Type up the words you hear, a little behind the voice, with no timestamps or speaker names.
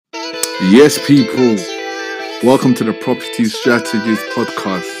Yes, people, welcome to the Property Strategies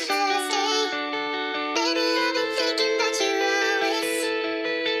Podcast.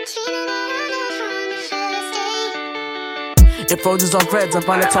 If roses are red and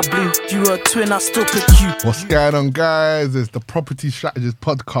violets are blue, you were a twin, I still pick you. What's going on, guys? It's the Property Strategies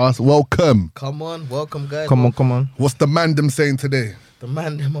Podcast. Welcome. Come on, welcome, guys. Come on. What's the man them saying today? The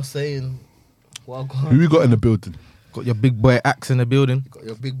man them are saying, welcome. Who we got in the building? Got your big boy Axe in the building. Got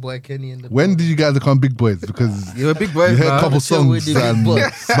your big boy Kenny in the When did you guys become big boys? Because You're a big you boy. heard a couple Chill with songs the big and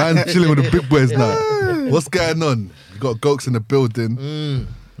boys. man chilling with the big boys now. What's going on? You got Gokes in the building.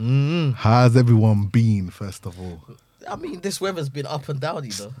 How's everyone been, first of all? I mean, this weather's been up and down,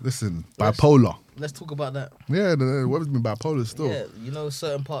 you know. Listen, bipolar. Let's talk about that. Yeah, the weather's been bipolar still. Yeah, you know,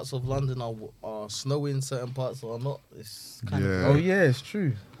 certain parts of London are snowing, certain parts are not. It's kind Yeah. Oh yeah, it's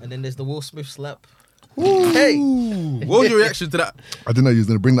true. And then there's the Will Smith slap. Hey, What was your reaction to that? I didn't know you was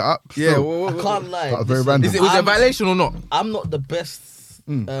going to bring that up. Yeah, still. I can't lie. That was very Listen, random. Was it a I'm- violation or not? I'm not the best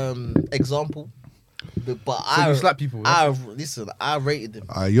example, but So you slap people, I rated him.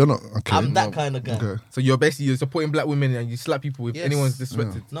 You're not okay. I'm that kind of guy. Okay. So you're supporting black women and you slap people if Yes. anyone's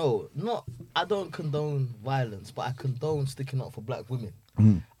disrespected. No, I don't condone violence, but I condone sticking up for black women.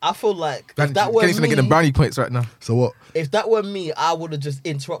 I feel like if that were Kenny's gonna get them me, brownie points right now. So what? if that were me, I would have just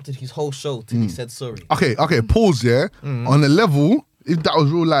interrupted his whole show till he said sorry. Okay, pause, yeah? On a level, if that was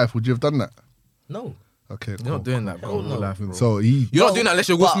real life, would you have done that? No. Okay, You're not doing that, bro. in real life, bro. So he... You're not doing that unless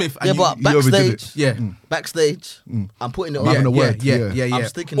you're Will Smith. Yeah, And but you overdid backstage, it. backstage, I'm putting it on. having a word, Yeah. I'm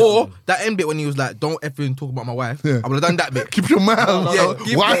sticking it Or on. that end bit when he was like, "Don't effing talk about my wife." Yeah. I would have done that bit. Keep your mouth. No, Yeah,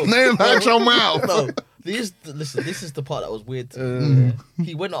 keep- Wife's name, hurt your mouth. No, this is the part that was weird to me.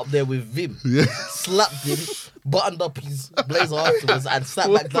 He went up there with Vim, slapped him, buttoned up his blazer afterwards, and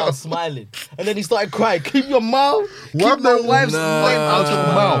sat back down smiling. And then he started crying. Keep your mouth. Why Keep my the- wife's No. name out your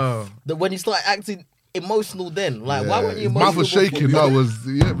No. mouth. When he started acting emotional, then why weren't you His emotional? mouth was shaking. before? That was,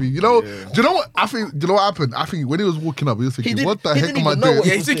 do you know what I think? Do you know what happened? I think when he was walking up, he was thinking, didn't- what the he heck didn't am I even know doing? what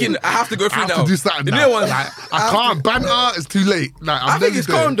Yeah, he's thinking, I have to go I through have now. to do something The now. new one, Like, I can't banter. It's too late. Like, I think it's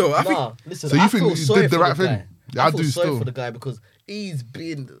calm though. I think Nah, listen. So you I think feel you sorry did the for right thing? guy. Yeah, I feel do sorry still. for the guy because he's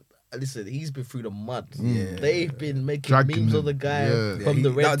been through the mud. They've been making Dragging memes him. of the guy Yeah. from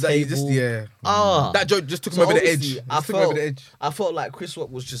the red he table. just, that joke just took him So over the edge. obviously, Just took him over the edge. I felt like Chris Rock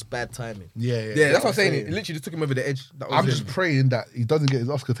was just bad timing. Yeah, that's what I'm saying. saying. It literally just took him over the edge. That was I'm it. just praying that he doesn't get his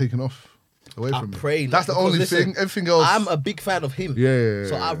Oscar taken off away I from him. pray. That's the because only listen, thing. Everything else. I'm a big fan of him. Yeah.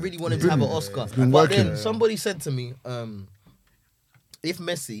 So I really want him He's to have an been- Oscar. he's been But then working. somebody said to me, if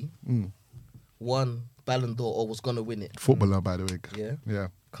Messi won Ballon d'Or or was gonna win it, Footballer, by the way. Yeah. Yeah.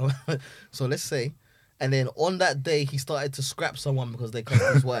 so let's say, and then on that day he started to scrap someone because they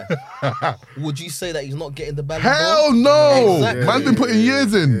cussed his wife. Would you say that he's not getting the Ballon d'Or? Hell no! Exactly. Man's been putting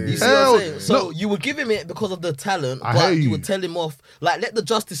years in. You see Hell what I'm saying? So no. you would give him it because of the talent, I but hear you you. would tell him off. Like, let the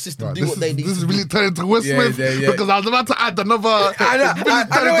justice system Right, do what they need. This is to really do. turning to Will Yeah, Smith yeah. because I was about to add another. I know, It's really I know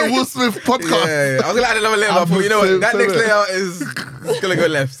turning to it- Will Smith podcast. Yeah. I was gonna add another layer, but I thought, you know Same- what? That same next it. layer is gonna go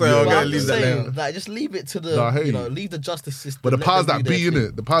left, so I'm But gonna I'm leave just that saying, layer. like, just leave it to No, I the, hear you. leave the justice system. But the let powers them that do be their in thing.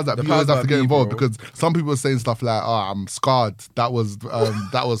 it, the powers that The be always powers have to that get be, involved bro. because some people are saying stuff like, "Oh, I'm scarred." That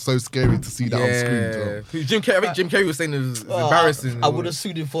was so scary to see that on screen. So. Jim Carrey. I think Jim Carrey was saying it was embarrassing. I would have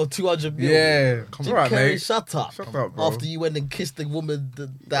sued him for 200 million. Yeah, come Jim on, Carrey, mate. shut up. Shut up, bro. After you went and kissed the woman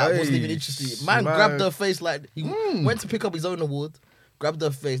that Hey, wasn't even interested. Man man. grabbed her face like he went to pick up his own award, grabbed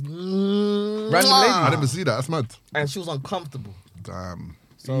her face, Random lady. I didn't even see that. That's mad. and she was uncomfortable. Damn,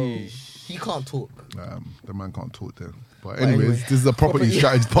 So he can't talk. the man can't talk there. But anyways, anyway. this is a property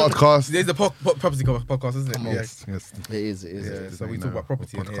strategy podcast. There's the property podcast, isn't it? Yes, yes. It is. Yeah, so we talk about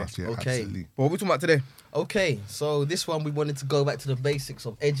property in here. podcast. Yeah, Okay. absolutely. But what we talking about today? Okay, so this one we wanted to go back to the basics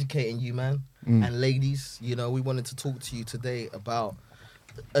of educating you, man, and ladies. You know, we wanted to talk to you today about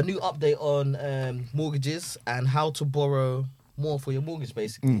a new update on mortgages and how to borrow more for your mortgage,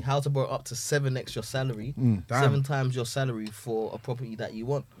 basically. How to borrow up to 7x your salary, 7 times your salary for a property that you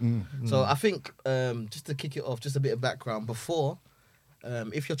want. So I think, just to kick it off, just a bit of background. Before,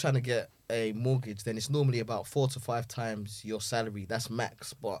 if you're trying to get a mortgage, then it's normally about 4 to 5 times your salary. That's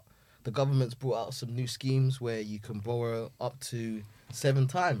max, but the government's brought out some new schemes where you can borrow up to 7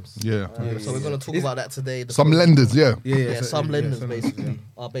 times. Yeah. So we're going to talk about that today. The Some pro- lenders, yeah. Yeah, some lenders some- basically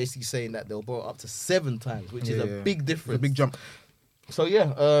are basically saying that they'll borrow up to 7 times, which is Yeah, a yeah. big difference. A big jump. So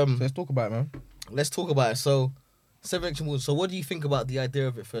yeah, So let's talk about it, man. let's talk about it. So 7x mortgage. So what do you think about the idea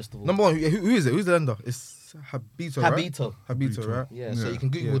of it first of all? Number one, who is it? Who's the lender? It's Habito, right? Habito. Habito, right? Yeah, so Yeah. you can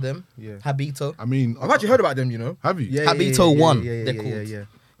Google Yeah. them. Yeah. Habito. I mean, I've actually heard about them, you know. have you? Yeah, Habito One, Yeah, they're yeah, called.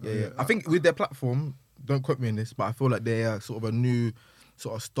 yeah. I think with their platform, don't quote me on this, but I feel like they are sort of a new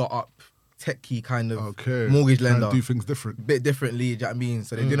sort of startup techie kind of Okay. mortgage Trying to lender. do things different. Bit differently, do you know what I mean?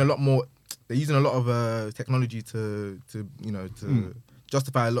 So they're doing a lot more. They're using a lot of technology to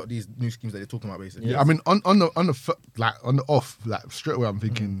justify a lot of these new schemes that they're talking about, basically. Yeah, I mean, on the off, like straight away, I'm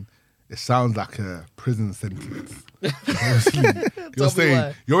thinking it sounds like a prison sentence. Obviously, Tell me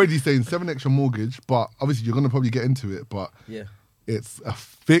why. you're already saying 7 extra mortgage, but obviously you're gonna probably get into it. But Yeah. it's a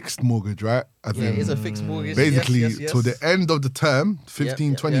fixed mortgage, right? As Yeah, in, it's a fixed mortgage. basically yes. till the end of the term,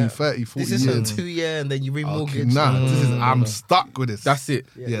 15, Yeah, 20, yeah. 30, 40 This isn't years. 2 year and then you Okay, remortgage. nah, No, this is no, no, I'm no. stuck with this. That's it.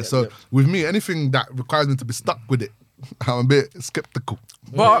 Yeah, so with me, anything that requires me to be stuck with it, I'm a bit skeptical.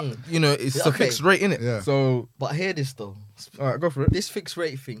 But it's Yeah, a okay. fixed rate, innit? Yeah. So, But hear this though. all right, go for it. This fixed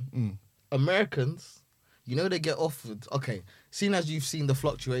rate thing, Americans, they get offered. Okay, seeing as you've seen the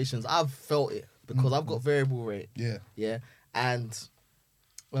fluctuations, I've felt it because I've got variable rate. Yeah. And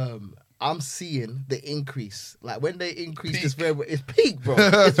I'm seeing the increase. Like when they increase this variable, it's peak, bro.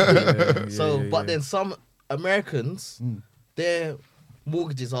 It's peak. But then some Americans, their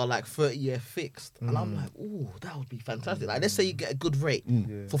mortgages are like 30-year fixed, and I'm like, ooh, that would be fantastic. Like, let's say you get a good rate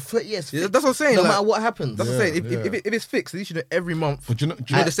for 30 years. Yeah, fixed, that's what I'm saying. No like, matter what happens. That's what I'm saying. Yeah. If it's fixed, at least you know every month. But do you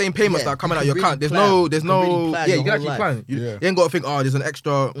You know the same payments that are coming out of your you account. can There's really no, plan. You can really plan yeah, your you can whole actually life. plan. You Yeah. ain't got to think, oh, there's an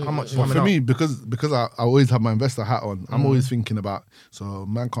extra, how much But coming for out. me, because I always have my investor hat on, I'm always thinking about, so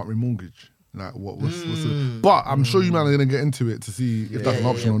man can't remortgage. Like what's the, but I'm sure you man are gonna get into it to see if that's an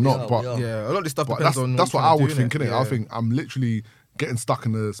option or we not. are, but we are. Yeah, a lot of this stuff but depends on that's what you're I trying would to do, think, innit? innit? I think I'm literally getting stuck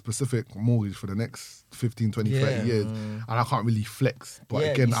in a specific mortgage for the next 15, 20, 30 years, and I can't really flex. But Yeah,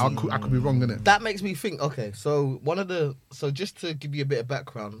 again, you see. I could be wrong, innit? That makes me think, okay, so just to give you a bit of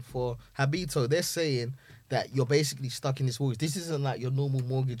background, for Habito, they're saying that you're basically stuck in this mortgage. This isn't like your normal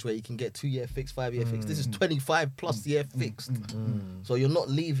mortgage where you can get 2-year fixed, 5-year fixed. This is 25 plus year fixed. So you're not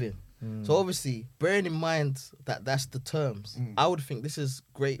leaving. So obviously, bearing in mind that that's the terms, I would think this is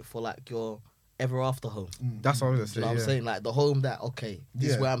great for like your ever after home. That's what I was You saying. know what I'm Yeah. saying? Like the home that, okay, this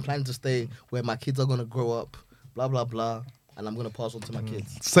is Yeah. where I'm planning to stay, where my kids are going to grow up, blah, blah, blah, and I'm going to pass on to my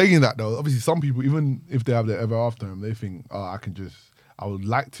kids. Saying that though, obviously some people, even if they have their ever after home, they think, oh, I would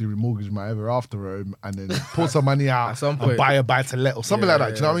like to remortgage my ever after home and then pull some money out At some and point. buy a buy to let or something Yeah, like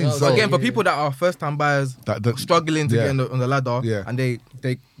that. Do you know what I mean? yeah. So So again, for Yeah. people that are first time buyers, that struggling to yeah. get on the ladder, Yeah. and they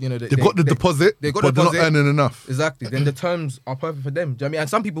they've got the deposit, they got but the they're not deposit. earning enough. Exactly. Then the terms are perfect for them. Do you know what I mean? And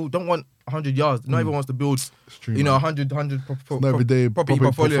some people don't want 100 yards. Not everyone wants to build, true, you know, man. 100 not every day property property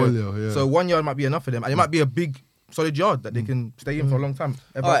portfolio. portfolio, yeah. So 1 yard might be enough for them, and it might be a big, solid yard that they can stay in for a long time.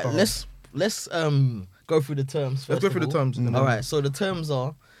 All right, let's go through the terms. Let's first go of through the all. terms. and then All right, so the terms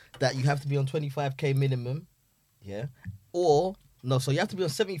are that you have to be on 25k minimum, or no, so you have to be on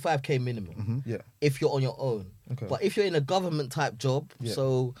 75k minimum Yeah. if you're on your own. Okay. But if you're in a government type job, Yeah.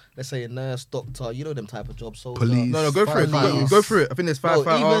 so let's say a nurse, doctor, you know them type of jobs. So Police. No, go for it. Firefighter. Go for it. I think there's No,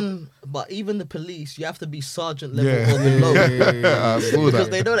 firefighter. even the police, you have to be sergeant level Yeah. or below. I saw Because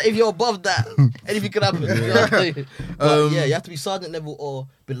that. they know that if you're above that, anything can happen. You know what I'm saying? But yeah, you have to be sergeant level or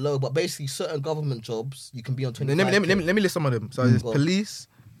below. But basically, certain government jobs, you can be on 25. Let me list some of them. So there's Go on. police,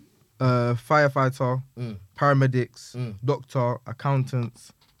 firefighter, paramedics, doctor,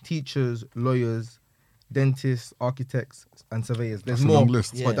 accountants, teachers, lawyers, dentists, architects, and surveyors. There's That's a more, long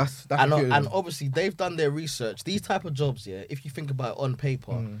list. Yeah. but that's and, a few of and them. obviously they've done their research. These type of jobs, yeah, if you think about it on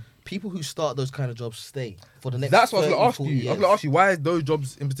paper, people who start those kind of jobs stay for the next. That's what I was 30, gonna ask 40 you. I was years. gonna ask you why those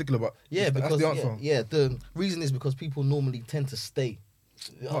jobs in particular, but Yeah, that's because the answer. yeah, the reason is because people normally tend to stay.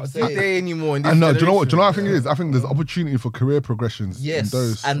 You know what I'm Not saying? today anymore. In this I know. Do you know what? generation. I think it is? I think there's opportunity for career progressions. in Yes,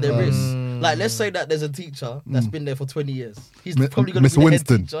 those, and there is. Like, let's say that there's a teacher that's been there for 20 years. He's Mi- probably going to Mr. be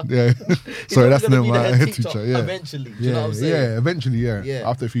Winston. the head teacher. Yeah. He's Sorry, probably that's gonna the be name of the my head head teacher. Yeah. Eventually, do you know what I'm saying? Yeah, eventually, yeah. Yeah.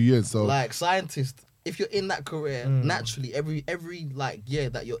 After a few years. So Like scientists, if you're in that career, naturally, every like year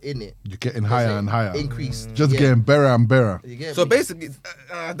that you're in it, you're getting higher and higher. increase. Just yeah. getting better and better. You get So me? basically,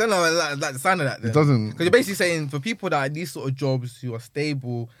 I don't know like the sound of that. It doesn't. Because you're basically saying for people that are in these sort of jobs who are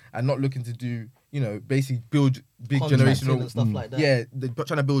stable and not looking to do, you know, basically build big Contracting generational and stuff like that. Yeah, they're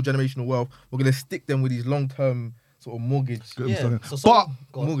trying to build generational wealth. We're gonna stick them with these long-term sort of mortgage Yeah. But- So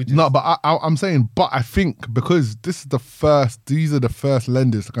go on. mortgages. No, but I'm saying, but I think because these are the first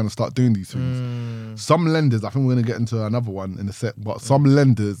lenders to kind of start doing these things. Some lenders, I think we're going to get into another one in a sec, but some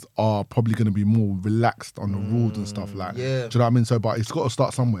lenders are probably going to be more relaxed on the rules and stuff like. Yeah. Do you know what I mean? So, but it's got to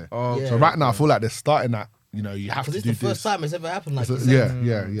start somewhere. Oh, Yeah. So right now, I feel like they're starting at, you know, you have to Because do it's the this. first time it's ever happened like So- you said.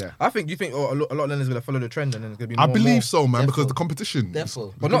 yeah. I think you think a lot of lenders are gonna follow the trend and then it's gonna be. I more and believe more. so, man, because Defo. the competition.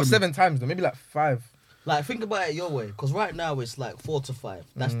 Defo. but not 7 times though. Maybe like 5. Like, think about it your way. Because right now it's like 4 to 5.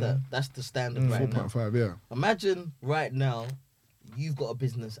 That's the standard right now. 4.5, yeah. Imagine right now you've got a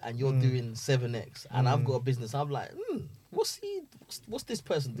business and you're doing 7x, and I've got a business. I'm like, what's this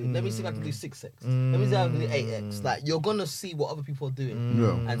person doing? Let me see if I can do 6x. Let me see if I can do 8x. Like, you're gonna see what other people are doing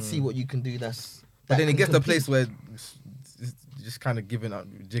Yeah. and see what you can do. But then it can gets to a compete. place where it's just kind of giving out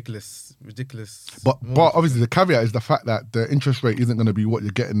ridiculous. But obviously the caveat is the fact that the interest rate isn't going to be what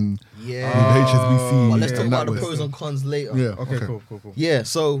you're getting Yeah. in HSBC. But let's talk and about that the way. pros and cons later. Yeah. Okay, cool. Yeah,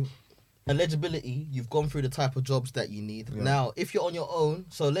 so eligibility, you've gone through the type of jobs that you need. Now, if you're on your own,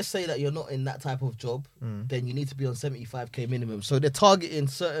 so let's say that you're not in that type of job, then you need to be on 75k minimum. So they're targeting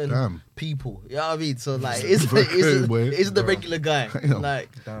certain Damn. people. You know what I mean? So like, Boy. isn't the regular guy Yeah. like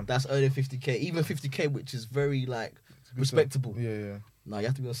Damn. that's earning 50k, even 50k, which is very like respectable. Yeah. No, you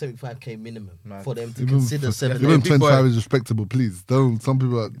have to be on 75k minimum Mad. for them to Even consider for- 7. Even Big boy. 25 is respectable, please. Don't. Some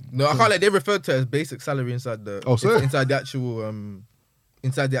people are. No, I can't like they refer to it as basic salary inside the Oh, sorry? inside the actual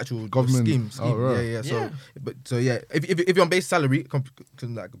Government. scheme. Oh, right. Yeah. Yeah. So if you're on base salary,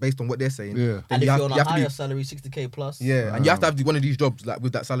 like based on what they're saying, Yeah. then And if you have, you're on you a have to higher be, salary, 60k plus. yeah, and you have to have one of these jobs like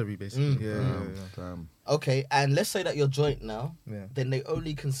with that salary basically. Mm. Yeah. Damn. Okay, and let's say that you're joint now. Yeah. Then they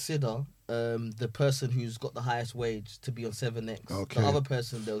only consider the person who's got the highest wage to be on 7x. Okay. The other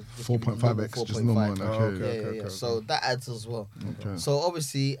person, they'll just give you 4.5x, just normal. 4.5. Okay. okay. Yeah. So that adds as well. Okay. So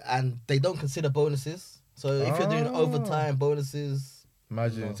obviously, and they don't consider bonuses. So if you're doing overtime bonuses,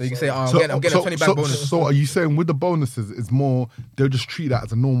 Imagine. No, So you can so- say, I'm getting a 20 back bonus. So are you saying with the bonuses, it's more they'll just treat that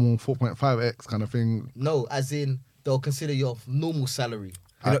as a normal 4.5x kind of thing? no, as in they'll consider your normal salary.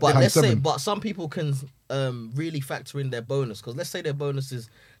 At But times let's say, 7. but some people can really factor in their bonus because let's say their bonus is,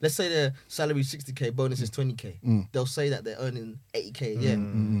 let's say their salary is 60k, bonus is 20k. They'll say that they're earning 80k. Yeah,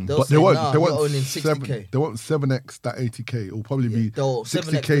 they'll But say they won't. nah, They you're won't. earning 60k. They won't 7x that 80k. It'll probably be They'll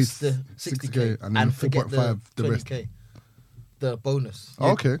 60k, 7x the 60k and then forget 4.5 the rest. 20k, the bonus.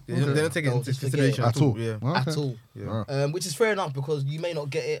 Oh, okay. They don't take it They'll into just forget consideration it. At all. Yeah. Okay. At all. Yeah. Which is fair enough because you may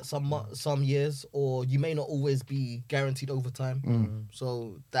not get it some years, or you may not always be guaranteed overtime.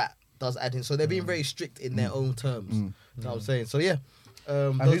 So that does add in. So they're being very strict in their own terms. You know what I'm saying? So yeah,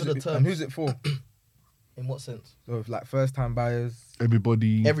 And those are the terms. and who's it for? In what sense? So like first time buyers.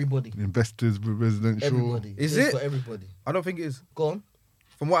 Everybody, Everybody. investors with residential. Everybody. Is It's it? for everybody? I don't think it is. Go on.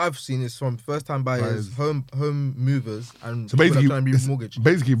 From what I've seen, it's from first time buyers, Buyers. home movers, and So people that basically, are trying to it's- remortgage.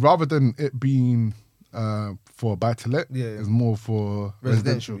 basically, rather than it being for buy to let, Yeah. it's more for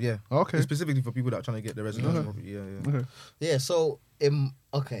Residential, residential. yeah. Okay. It's specifically for people that are trying to get their residential property. Yeah. Okay. Yeah. So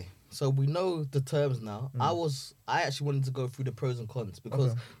okay. So we know the terms now. I actually wanted to go through the pros and cons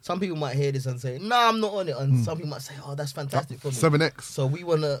because some people might hear this and say, "Nah, I'm not on it," and some people might say, "Oh, that's fantastic for me." 7x. So we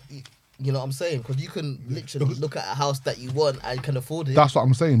wanna, you know what I'm saying? Because you can literally look at a house that you want and can afford it. That's what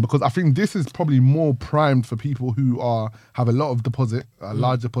I'm saying, because I think this is probably more primed for people who have a lot of deposit, a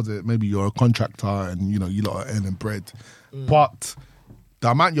large deposit. Maybe you're a contractor and you lot are earning bread, but the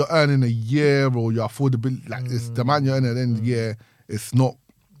amount you're earning a year or your affordability, like it's the amount you're earning at the end of the year, it's not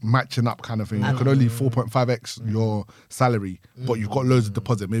matching up kind of thing. You could only 4.5x your salary, but you've got loads of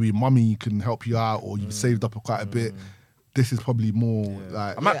deposit. Maybe mummy can help you out, or you've saved up quite a bit. This is probably more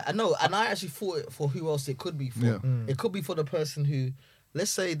like Yeah, I know, and I actually thought it for who else it could be for. Yeah. It could be for the person who,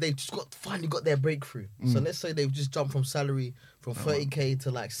 let's say they've just finally got their breakthrough. So let's say they've just jumped from salary from 30k to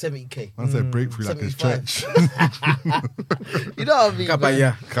like 70k. I said breakthrough like it's 75. church. You know what I mean?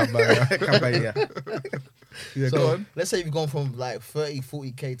 man? Kabaya. Kabaya. Yeah, So go on. let's say you've gone from like 30,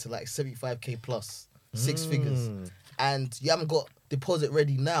 40k to like 75k plus, 6 figures, and you haven't got deposit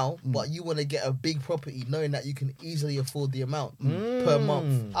ready now, but you want to get a big property knowing that you can easily afford the amount per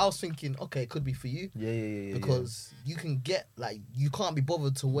month. I was thinking, okay, it could be for you. Yeah. Because you can get, like, you can't be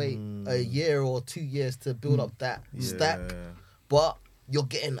bothered to wait a year or 2 years to build up that stack, but you're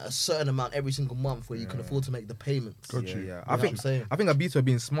getting a certain amount every single month where you can afford to make the payments. Got you. Yeah. You know I what I'm think saying? Abito are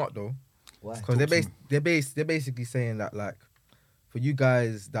being smart though, Why? because they're basically saying that, like, for you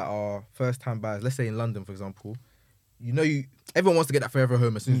guys that are first time buyers, let's say in London for example, everyone wants to get that forever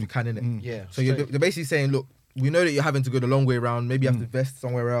home as soon as we can, innit? Yeah. So they're basically saying, look, we know that you're having to go the long way around. Maybe you have to invest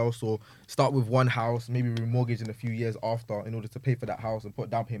somewhere else, or start with one house, maybe remortgage in a few years after in order to pay for that house and put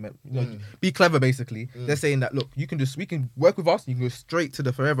down payment. Be clever, basically. They're saying that, look, we can work with us. You can go straight to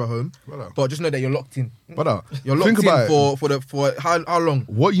the forever home, Brother. but just know that you're locked in. Brother, You're think locked about in it. for how long?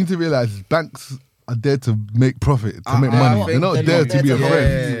 What you need to realize is banks are there to make profit, to make I money. think They're not they're there not to be a there to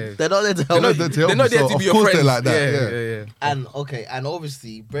friend. Yeah. They're not there to They're help not you. there to help They're not you, there so to of be your course friends. they're like that. Yeah. Yeah. And okay, and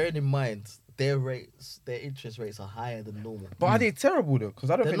obviously, bearing in mind, their interest rates are higher than normal. But are they terrible though? Because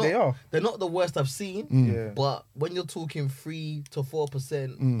I don't think they are. They're not the worst I've seen. Yeah. But when you're talking 3 to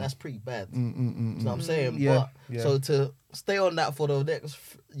 4%, that's pretty bad. You know what I'm saying? Yeah, But yeah. so to stay on that for the next,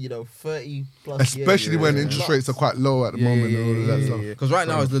 30 plus years, Especially when interest rates are quite low at the moment and all of that stuff. Because right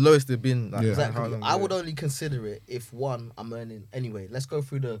now it's the lowest they've been. Like, Yeah. Exactly. how long, I would only consider it if one, I'm earning. Anyway, let's go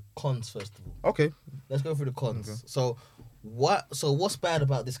through the cons first of all. Okay. Let's go through the cons. So what's bad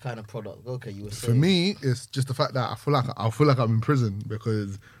about this kind of product? Okay, you were saying. For me, it's just the fact that I feel like I'm in prison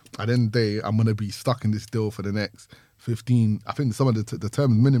because at the end of the day, I'm gonna be stuck in this deal for the next 15. I think some of the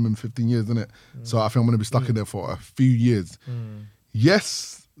term is minimum 15 years, isn't it? So I think I'm gonna be stuck in there for a few years.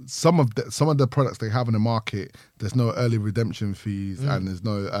 Yes, some of the products they have in the market, there's no early redemption fees and there's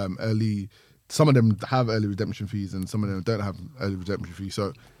no early. Some of them have early redemption fees and some of them don't have early redemption fees.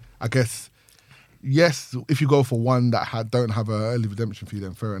 So I guess. Yes, if you go for one that don't have an early redemption fee,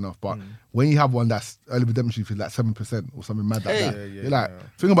 then fair enough. But when you have one that's early redemption fee like 7% or something mad like that, you're like,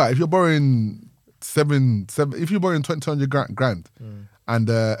 think about it, if you're borrowing if you're borrowing 200 grand and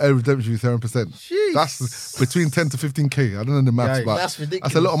early redemption fee 7%, that's between 10 to 15k. I don't know the maths, but that's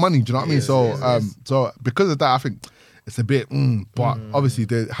ridiculous. That's a lot of money. Do you know what I mean? So, so because of that, I think it's a bit, but obviously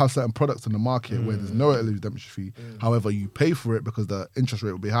they have certain products on the market where there's no early redemption fee. However, you pay for it because the interest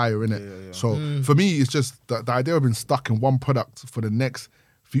rate will be higher, innit? So for me, it's just the idea of being stuck in one product for the next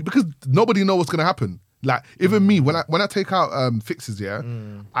few, because nobody knows what's going to happen. Like, even me, when I take out fixes,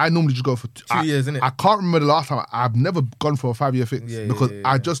 I normally just go for 2 years, innit? I can't remember the last time. I've never gone for a 5-year fix because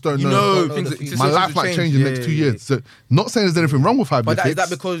I just don't You know. know, things My life might change in the next 2 years. So, not saying there's anything wrong with 5-year But fix. is that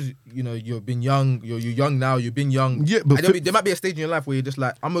because you've been young? You're young now. You've been young. Yeah, but there might be a stage in your life where you're just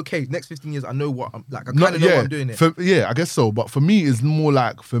like, I'm okay. Next 15 years, I know what I'm like. I kind of know what I'm doing. I guess so. But for me, it's more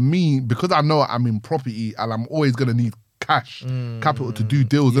like because I know I'm in property and I'm always gonna need cash capital to do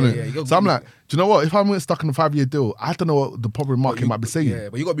deals, innit? So I'm like, do you know what? If I'm stuck in a 5-year deal, I don't know what the property market might be saying. Yeah,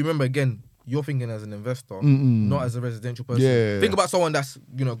 but you got to remember again, you're thinking as an investor, not as a residential person. Yeah. Think about someone that's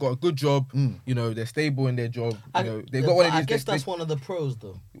got a good job. They're stable in their job. They've got one of these. I guess that's one of the pros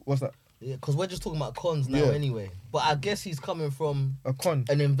though. What's that? Yeah, because we're just talking about cons now anyway. But I guess he's coming from A con.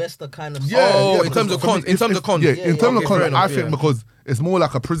 an investor kind of. in terms of cons. In terms of cons. Yeah, in terms of cons, fair enough, I think because it's more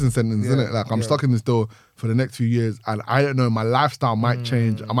like a prison sentence, isn't it? Like I'm stuck in this deal for the next few years, and I don't know. My lifestyle might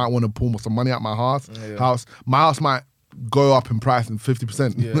change. I might want to pull some money out my house. My house might go up in price in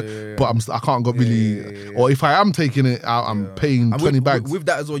 50%, but I can't go really. Or if I am taking it out, I'm paying 20 bags. With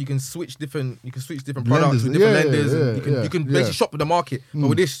that as well, you can switch different products with different lenders. And you can basically shop with the market. But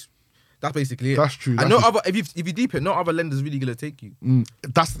with this, that's basically it. That's true. And if you deep it, no other lender's really gonna take you.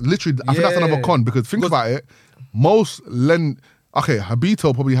 That's literally. I think that's another con because think about it. Most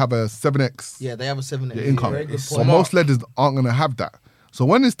Habito probably have a 7x. Yeah, they have a 7x income. Very good But point. most lenders aren't gonna have that. So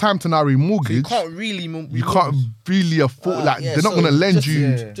when it's time to now remortgage, You can't really. you can't really afford. They're not so gonna lend just-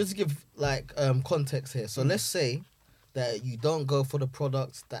 you. Just to give context here. So let's say that you don't go for the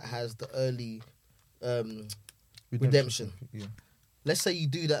product that has the early redemption. Yeah. Let's say you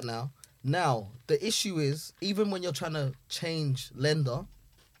do that now. Now the issue is, even when you're trying to change lender,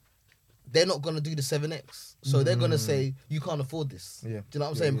 they're not gonna do the 7x. So they're gonna say you can't afford this. Yeah. Do you know what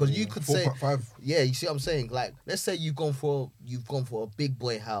I'm saying? Because you could say, 4.5. yeah, you see what I'm saying? Like, let's say you've gone for a big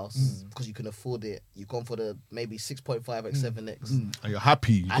boy house because you can afford it. You've gone for the maybe 6.5x, 7x. And you're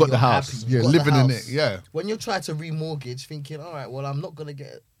happy. You And got you're the house. happy, you got living the in house. it. Yeah. When you're trying to remortgage, thinking, all right, well, I'm not gonna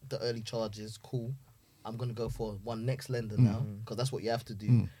get the early charges. Cool. I'm gonna go for one next lender now because that's what you have to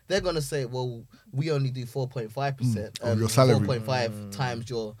do. They're gonna say, well, we only do 4.5% Of your salary. 4.5 times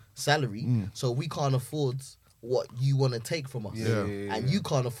your salary, so we can't afford what you want to take from us, and you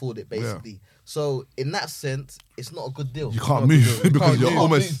can't afford it basically. So in that sense, it's not a good deal. You can't move because you're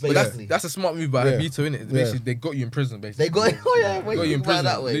almost. move, But basically. that's a smart move by Habito, innit? Basically, they got you in prison, basically. They got when Got you think about it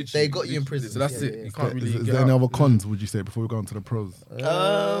that way. literally, They got you in literally. prison. So that's Yeah, it. yeah, You can't really Is get there any out. other cons, would you say, before we go on to the pros?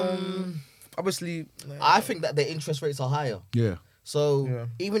 Obviously, I think that the interest rates are higher. Yeah. So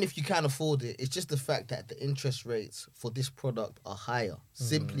even if you can afford it, it's just the fact that the interest rates for this product are higher,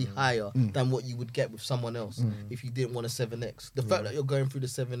 simply higher than what you would get with someone else if you didn't want a 7x. The fact that you're going through the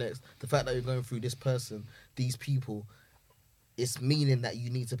 7x, the fact that you're going through this person, these people, it's meaning that you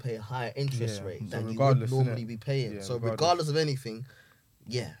need to pay a higher interest rate So than you would regardless, normally innit? be paying. Yeah, So regardless. regardless of anything,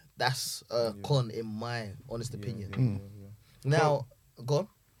 that's a con in my honest opinion. Now, go on.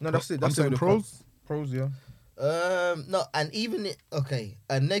 No, that's it. I'm That's saying it. pros. Pros, yeah. No, and even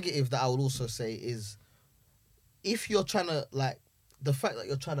a negative that I would also say is if you're trying to the fact that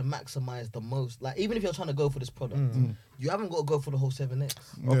you're trying to maximize the most, like even if you're trying to go for this product, you haven't got to go for the whole 7X.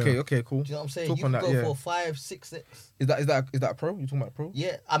 Okay, cool. Do you know what I'm saying? Talk You on can that, go yeah. for 5, 6X. Is that a pro? You talking about pro?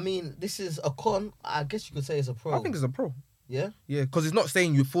 Yeah, I mean, this is a con. I guess you could say it's a pro. I think it's a pro. Yeah. Yeah, because it's not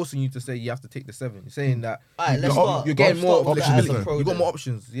saying you're forcing you to say you have to take the 7. It's saying that Alright, let's You're- start. you're getting more Let's start with that options as a there. pro You got then. more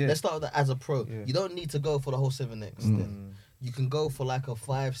options. Yeah. Let's start with that as a pro. Yeah. You don't need to go for the whole 7X. Then you can go for like a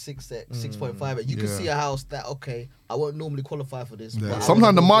 5, 6X, 6.5. You can Yeah. see a house that I won't normally qualify for this. Yeah. but I Sometimes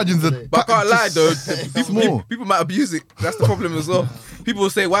wanna the go margins for are- it. But I can't lie though. Small. People might abuse it. That's the problem as well. People will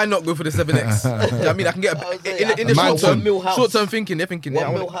say, "Why not go for the 7X?" You know what I mean, I can get I was saying, in I the can short buy term. 1 mil house. Short term thinking, they're thinking, 1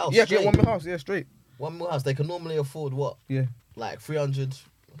 I mil wanna- house, Yeah, get straight. 1 mil house. Yeah, straight. 1 mil house. They can normally afford what? Yeah. Like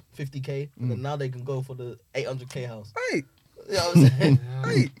 350K. And then now they can go for the 800K house. Hey, You know what I'm saying?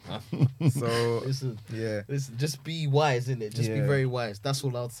 hey. So Listen, yeah. listen, just be wise, innit? Just be Yeah. very wise. That's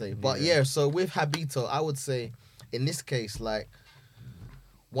all I would say. But Yeah. yeah, so with Habito, I would say in this case, like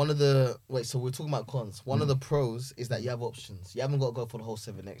so we're talking about cons. One of the pros is that you have options. You haven't got to go for the whole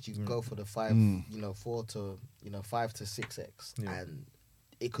 7X. You can go for the 5, 4 to 5 to 6X, Yeah. and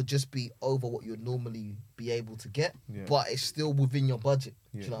it could just be over what you'd normally be able to get, Yeah. but it's still within your budget.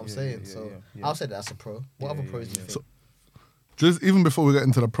 Do Yeah, you know what I'm yeah, saying? yeah, So yeah, yeah. I'll say that's a pro. What other pros do you think? Just even before we get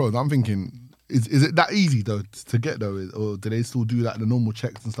into the pros, I'm thinking, is it that easy though to get though, or do they still do like the normal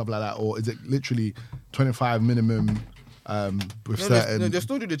checks and stuff like that, or is it literally 25 minimum with certain? They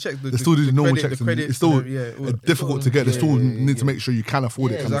still do the checks. They still do the normal credit, checks. the and credits, it's still it's difficult to get. They still need to yeah. make sure you can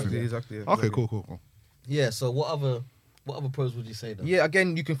afford Yeah, it. Kind Exactly, of thing. exactly. Okay, cool. Yeah. So what other pros would you say though? Yeah,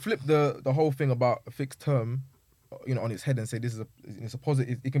 again, you can flip the whole thing about a fixed term, on its head and say it's a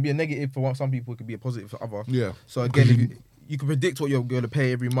positive. It can be a negative for some people. It can be a positive for others. Yeah. So again, Because you can predict what you're going to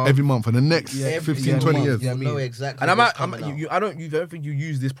pay every month. Every month for the next Yeah, 15, yeah, 20 month, years. yeah. You know exactly. And what's I coming out. don't think you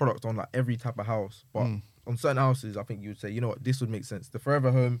use this product on like every type of house, but on certain houses, I think you would say, you know what, this would make sense. The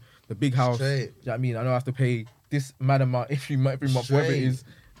forever home, the big house. Straight. Do you know what I mean? I know I have to pay this mad amount every month, whatever it Straight. is,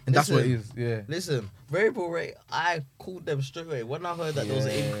 and that's what it Listen. is. Yeah. Listen, variable rate. I called them straight away when I heard that there was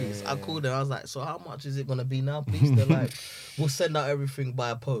an Yeah. increase. I called them. I was like, "So how much is it gonna be now, please?" They're like, "We'll send out everything by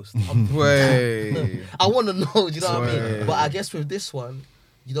a post." Way. I want to know. Do you know what I mean? Swear. But I guess with this one,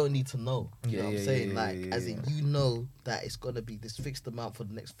 you don't need to know. You know what I'm Yeah, saying? yeah, Like, yeah, as in, yeah. you know that it's gonna be this fixed amount for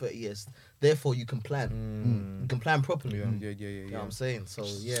the next 30 years. Therefore, you can plan. You can plan properly. Yeah, yeah, yeah, You know what I'm saying? So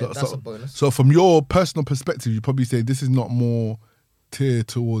yeah, So- that's so- a bonus. So from your personal perspective, you probably say this is not more tiered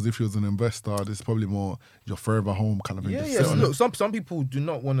towards if you was an investor. This is probably more your forever home kind of thing. Yeah, Just yeah. sit So on look, it. some people do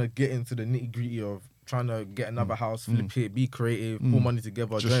not want to get into the nitty gritty of trying to get another house, flip it, be creative, pull money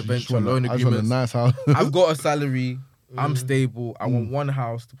together, Just- joint you just venture, want a- loan I just want a agreements. nice house. I've got a salary. I'm stable. I want one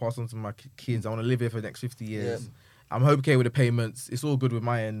house to pass on to my kids. I want to live here for the next 50 years. Yeah. I'm okay with the payments. It's all good with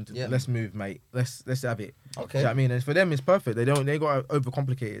my end. Yeah. Let's move, mate. Let's have it. Okay. Do you know what I mean? And for them, it's perfect. They got to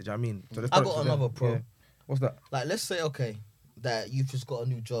overcomplicate it. Do you know what I mean? So this I product's got for them. another pro. Yeah. What's that? Like, let's say, okay, that you've just got a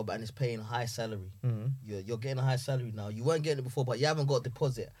new job and it's paying high salary. You're getting a high salary now. You weren't getting it before, but you haven't got a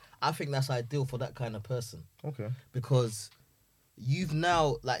deposit. I think that's ideal for that kind of person Okay. because you've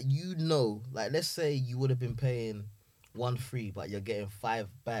now, like, let's say you would have been paying 1.3, but you're getting 5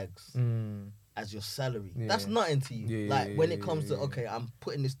 bags as your salary. Yeah. That's nothing to you. Yeah, like, yeah, when yeah, it comes yeah, to, yeah. okay, I'm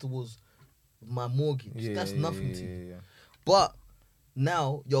putting this towards my mortgage. Yeah, That's yeah, nothing yeah, to you. yeah. But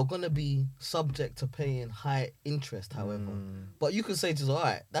now you're gonna be subject to paying high interest, however. But you can say to us, all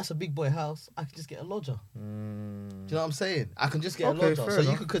right, that's a big boy house. I can just get a lodger. Do you know what I'm saying? I can just get Okay, a lodger. fair So you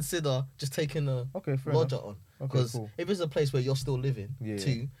enough. could consider just taking a Okay, fair lodger enough. on. Okay, Because cool. if it's a place where you're still living, Yeah.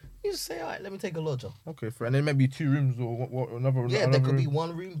 too, you just say, all right, let me take a lodger. Okay, fair. And then maybe 2 rooms or what another. Yeah, another there could be room.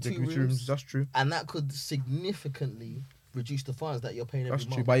 1 room, There 2 could be rooms, That's true. and that could significantly reduce the funds that you're paying every That's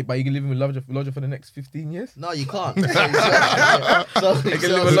month. true. But you can live in lodger for the next 15 years. No, you can't. You can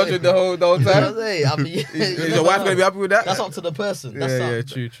live in lodger the whole time. I mean, Is your wife gonna be happy with that? That's up to the person. That's yeah, up,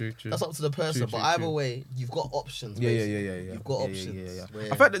 true. That's up to the person. True, but either true. way, you've got options. Yeah. basically. You've got Yeah, options. yeah. where-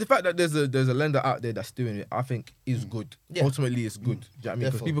 The fact that there's a lender out there that's doing it, I think is good. Yeah. Ultimately, it's good. Do you know what I mean?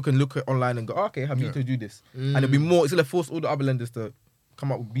 Because Therefore. people can look at online and go, oh, okay, Habito do this, and it'll be more. It's gonna force all the other lenders to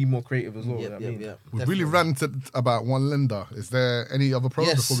come up with be more creative as well. you know what I mean? We've really ranted about one lender. Is there any other pros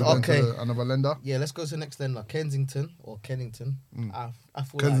Yes, before we go okay. into another lender? Yeah, let's go to the next lender. Kensington or Kennington. I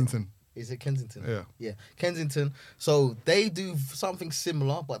feel Kensington. Like, is it Kensington? Yeah. Yeah, Kensington. So they do something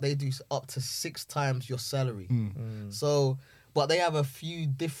similar, but they do up to 6 times your salary. So, but they have a few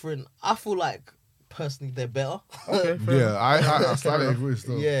different. I feel like personally they're better. Okay, fair Yeah, enough. I slightly agree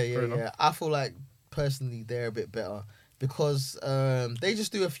still. Yeah, Fair yeah. enough. I feel like personally they're a bit better because they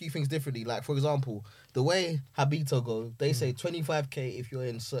just do a few things differently. Like, for example, the way Habito go, they say 25k if you're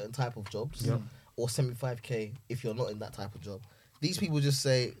in certain type of jobs, or 75k if you're not in that type of job. These people just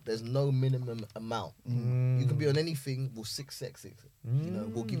say there's no minimum amount. You can be on anything. We'll 6x it. You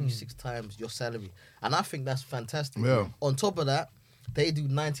know, we'll give you 6 times your salary, and I think that's fantastic. Yeah. On top of that, they do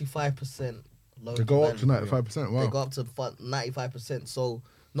 95% loan. They go up to value. 95%. Wow. They go up to 95%. So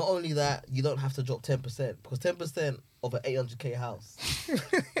not only that, you don't have to drop 10% because 10% of an 800k house,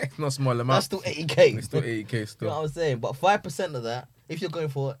 It's not a small amount. that's still 80k. It's still 80k You know still. what I'm saying? But 5% of that, if you're going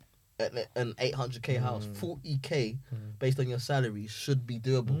for an 800k house, 40k based on your salary should be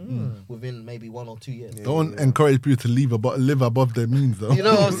doable within maybe 1 or 2 years. Don't encourage people to live above their means, though. You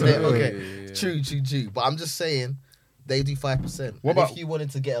know what I'm saying? Okay, Yeah. true. But I'm just saying they do 5%. What And about- if you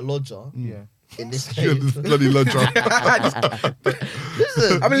wanted to get a lodger Yeah. in this Yeah, case, this bloody lodger.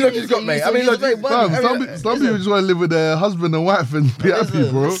 listen, How many lodgers you got, mate? How many lodgers? Some people just want to live with their husband and wife and be happy,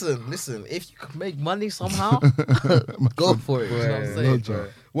 bro. Listen. If you can make money somehow, go for it. You know what I'm saying?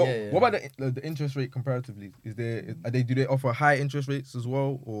 Lodger. What, Yeah, yeah. what about the interest rate comparatively? Do they offer high interest rates as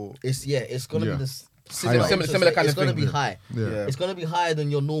well, or It's gonna Yeah. be the Higher. Similar kind it's of gonna thing, be yeah. high. Yeah. It's gonna be higher than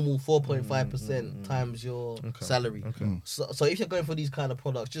your normal 4.5% times your salary. Okay. So if you're going for these kind of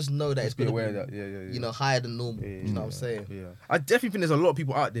products, just know that it's be gonna aware be of that? Yeah. you know higher than normal. You know what I'm saying? Yeah. I definitely think there's a lot of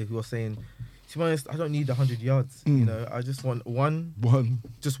people out there who are saying, to be honest, I don't need 100 yards. You know, I just want one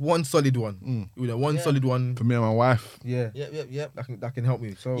solid one. You know, one Yeah. solid one. For me and my wife. Yeah. Yep. That can help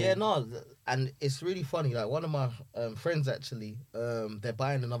me. So Yeah, no, and it's really funny. Like one of my friends actually, they're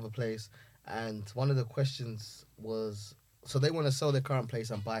buying another place, and one of the questions was, so they want to sell their current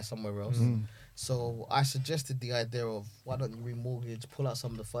place and buy somewhere else. So I suggested the idea of why don't you remortgage, pull out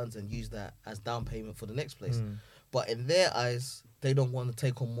some of the funds, and use that as down payment for the next place. But in their eyes, they don't want to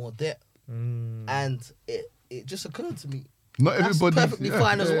take on more debt, and it just occurred to me. Not That's everybody. perfectly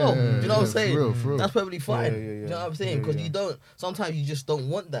fine as well. You know what I'm saying? For real. That's perfectly fine. Yeah. You know what I'm saying? Because you don't. Sometimes you just don't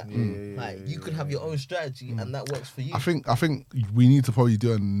want that. Like you could have your own strategy, and that works for you. I think we need to probably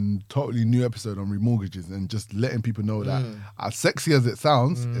do a totally new episode on remortgages and just letting people know that as sexy as it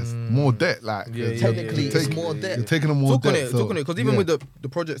sounds, it's more debt. Like Technically, you're it's more debt. You're taking on more talk on debt. it, so, talk on it, because even yeah. with the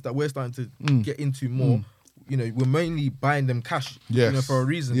projects that we're starting to get into more, you know, we're mainly buying them cash, you know, for a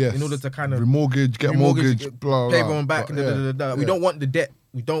reason, in order to kind of remortgage, get mortgage, blah, pay blah, everyone back. but, And We don't want the debt.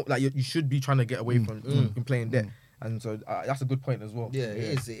 We don't like you should be trying to get away from playing debt, and so that's a good point as well. Yeah,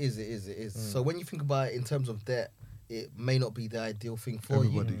 it is. So when you think about it in terms of debt, it may not be the ideal thing for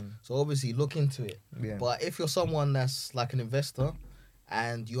Everybody. you. So obviously look into it. Yeah. But if you're someone that's like an investor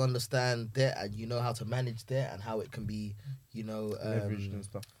and you understand debt and you know how to manage debt and how it can be, you know, Leveraged and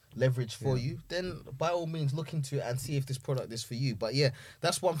stuff. leverage for you, then by all means look into it and see if this product is for you. But yeah,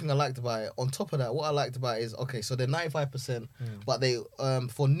 that's one thing I liked about it. On top of that, what I liked about it is, okay, so they're 95%, but they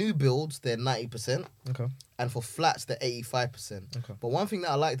for new builds they're 90%, Okay. and for flats they're 85%. Okay. But one thing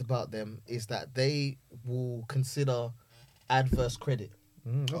that I liked about them is that they will consider adverse credit.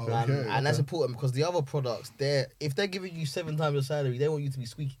 And that's important because the other products, if they're giving you 7 times your salary, they want you to be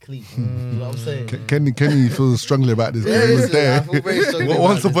squeaky clean. You know what I'm saying? Kenny feels strongly about this. Yeah, He was listen, there. I feel very strongly about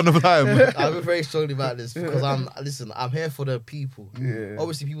Once this. upon a time. I feel very strongly about this because I'm here for the people. Yeah.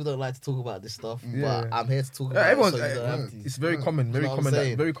 Obviously, people don't like to talk about this stuff, Yeah. but I'm here to talk Yeah, about everyone's, it. So you don't have to. it's very common, very You know what I'm common.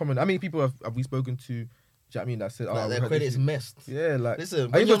 saying? Very common. How many people have we spoken to? Do you know what I mean? That said, Like, we their heard credit this- is messed. Yeah, like Listen,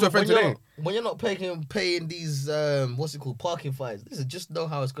 I even spoke to a friend today. when you're not paying these what's it called, parking fines, listen, just know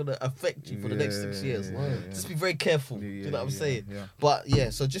how it's gonna affect you for the next 6 years. Yeah. Just be very careful. Yeah, you know what I'm yeah, saying? yeah. But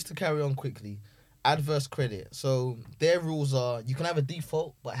yeah, so just to carry on quickly, adverse credit. So their rules are you can have a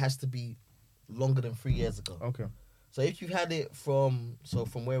default, but it has to be longer than 3 years ago. Okay. So if you had it from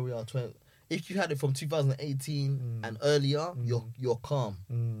where we are, if you had it from 2018 and earlier, you're calm.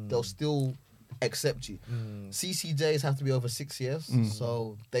 They'll still accept you. CCJs have to be over 6 years,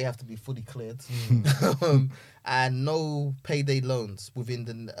 so they have to be fully cleared, and no payday loans within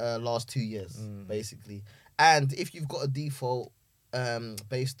the last 2 years, basically. And if you've got a default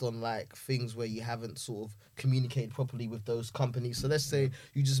based on like things where you haven't sort of communicated properly with those companies, so let's say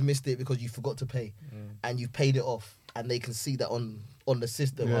you just missed it because you forgot to pay, and you've paid it off, and they can see that on the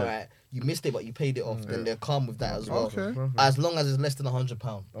system. Yeah. All right, you missed it, but you paid it off. Then they're calm with that as well. Okay. As long as it's less than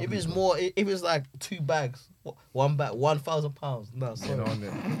 £100. If it's more, if it's like 2 bags, one bag, £1,000. No, You're sorry. not on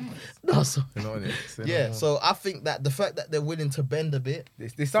it. No, sorry. You're not on it. Yeah, so I think that the fact that they're willing to bend a bit,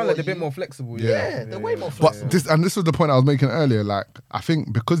 They sound like for they're a bit you- more flexible. yeah, they're way more But flexible. this was the point I was making earlier. Like, I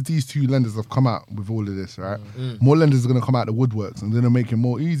think because these two lenders have come out with all of this, right? More lenders are going to come out the woodworks and they're going to make it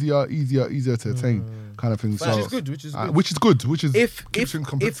more easier to attain, kind of thing. Which So, is good, which is good. which is good. Which is If keeps things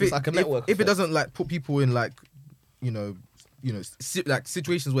competitive. It's like a network if it effect. doesn't like put people in like you know like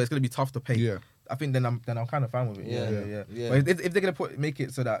situations where it's gonna be tough to pay. Yeah. I think then I'm kind of fine with it. Yeah. But if they're gonna make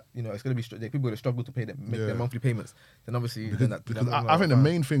it so that it's gonna be people gonna struggle to make their monthly payments, then obviously because I think the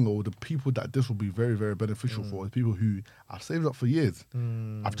main thing, or the people that this will be very, very beneficial for, is people who have saved up for years.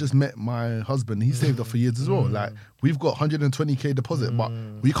 I've just met my husband; he saved up for years as well. Like we've got 120k deposit, but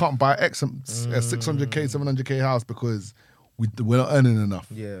we can't buy a 600k, 700k house because we're not earning enough.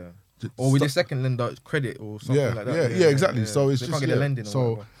 Yeah. Or with your second lender credit or something like that. Yeah, exactly. So it's they just can't get lending.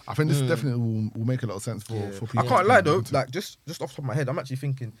 So I think this definitely will make a lot of sense for people. I can't lie though. Like just off the top of my head, I'm actually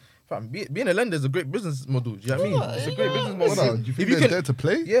thinking, fam, being a lender is a great business model. Do you know what I mean? It's a great business model. Do you think they're there to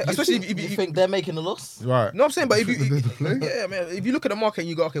play? Yeah, especially if you think they're making a loss. Right. No, I'm saying, but if they're there to play? yeah, man, if you look at the market and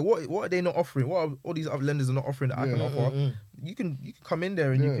you go, okay, what are they not offering? What are all these other lenders are not offering that I can offer? You can come in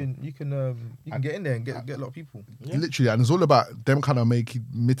there and you can get in there and get a lot of people. Literally, and it's all about them kind of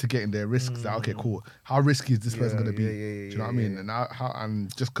mitigating their risks. That, okay, cool. How risky is this person going to be? Do you know what I mean? And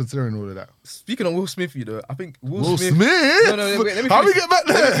and just considering all of that. Speaking of Will Smith, I think Will Smith. No, let me How we get back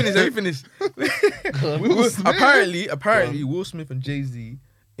there? Let me finish. Will Smith? Apparently, Will Smith and Jay-Z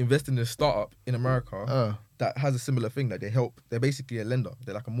invested in a startup in America that has a similar thing. That they're basically a lender.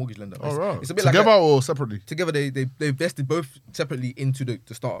 They're like a mortgage lender. It's a bit together like or separately? Together, they invested both separately into the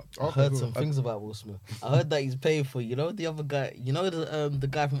startup. I heard some things about Will Smith. I heard that he's paying for the other guy. The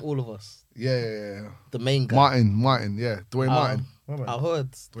guy from All of Us. Yeah. The main guy. Martin. Yeah, Dwayne Martin. I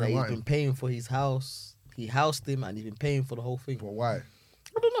heard that he's Martin. been paying for his house. He housed him, and he's been paying for the whole thing. But why?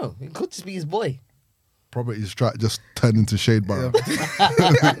 I don't know. It could just be his boy. Probably his track just turned into Shade Bar.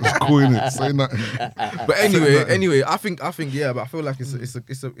 Just calling it, say nothing. But anyway, I think yeah, but I feel like it's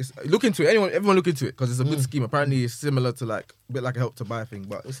look into it. Everyone look into it because it's a good scheme. Apparently, it's similar to like a bit like a Help to Buy thing,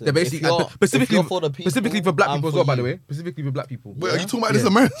 but they're basically specifically for the people, specifically for black I'm people as for well. By you. the way, specifically for black people. Wait, are you talking about this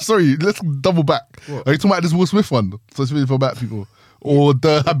American? Sorry, let's double back. What? Are you talking about this Will Smith one? Specifically for black people? Or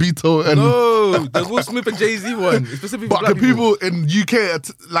the Habito and... No, the Will Smith and Jay-Z one. It's specifically for But black the people in UK are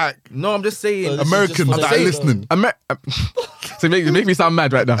like No, I'm just saying. So Americans just for that are the- listening. So make me sound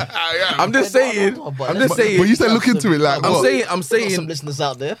mad right now. I'm just saying. But But you said look into it like I'm what? saying. Got some listeners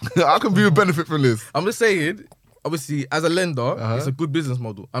out there. How can people benefit from this? I'm just saying. Obviously, as a lender, it's a good business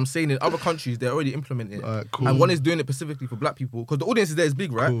model. I'm saying in other countries they're already implementing it, Alright, cool. and one is doing it specifically for black people because the audience there is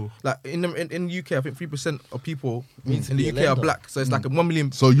big, right? Cool. Like in the UK, I think 3% of people in be the a UK are lender. black, so it's like a 1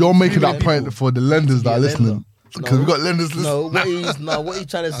 million. So you're making that people. point for the lenders that be are a listening. lender. Because we've got lenders listening. What he's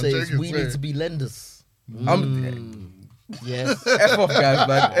trying to say is joking, we sorry. need to be lenders. Yes. F off, guys,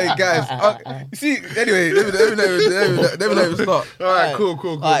 man. Hey, guys. You see, anyway, let me know start. All right, cool.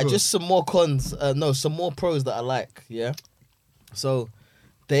 All right, just some more cons. Some more pros that I like. Yeah. So,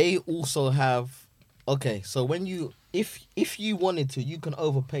 they also have. Okay, so when if you wanted to, you can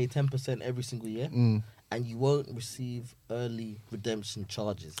overpay 10% every single year, and you won't receive early redemption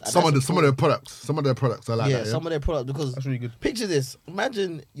charges. And Some of that's their products I like that. some of their products because That's really good. Picture this: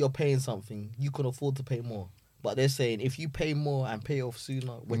 imagine you're paying something you can afford to pay more, but they're saying if you pay more and pay off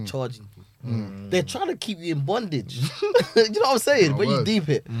sooner, we're charging you. They're trying to keep you in bondage. You know what I'm saying? Oh, When you word. deep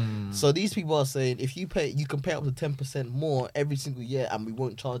it. So these people are saying if you pay, you can pay up to 10% more every single year, and we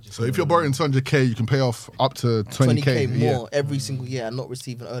won't charge you. So if you're borrowing 200k, you can pay off up to 20k more every single year and not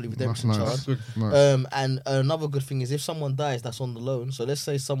receive an early redemption nice. charge. That's good. Nice. And another good thing is if someone dies that's on the loan. So let's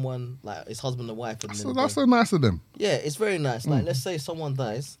say someone like it's husband and wife, and So then that's so nice of them. yeah, it's very nice. Like, let's say someone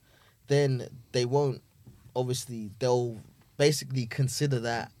dies, then they won't. Obviously, they'll basically consider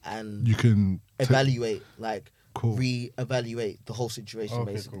that and You can evaluate, like, Cool. re-evaluate the whole situation,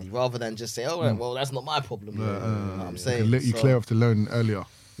 Okay, basically, rather than just say, "Oh, right, well, that's not my problem." You know what I'm saying? can let you So, clear off the loan earlier.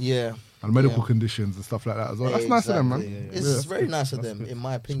 Yeah, And medical Yeah. conditions and stuff like that as well. That's nice of them, man. Exactly. It's very nice of them, in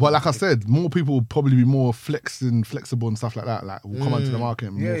my opinion. But like I said, more people will probably be more flexible and stuff like that. Like, will come onto the market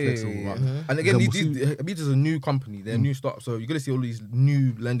and be more flexible. But And again, then we'll Habit is a new company. They're a new startup, so you're gonna see all these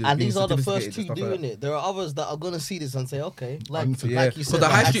new lenders. And being these are the certificated first and two stuff like doing it. There are others that are gonna see this and say, "Okay, like And so- Yeah, like you because said, the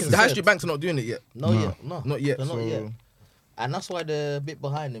like high you street said. banks are not doing it yet. Not yet, Not yet. They're So not yet. And that's why they're a bit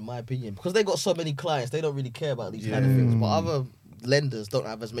behind, in my opinion, because they got so many clients. They don't really care about these kind of things. But other lenders don't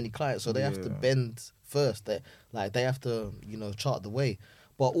have as many clients, so they have to bend first. They have to, chart the way.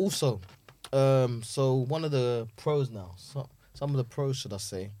 But also, so one of the pros now, some of the pros, should I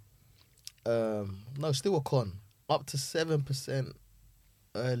say? No, still a con. Up to 7%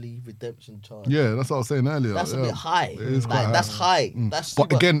 early redemption charge. yeah, that's what I was saying earlier. That's a yeah. bit high. It is quite high. That's high. That's But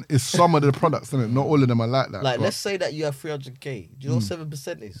super- again, it's some of the products, isn't it? Not all of them are like that. like, but- let's say that you have 300k. Do you know what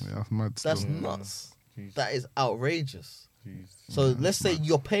 7% is? Yeah, that's mad That's still. nuts. That is outrageous. So let's say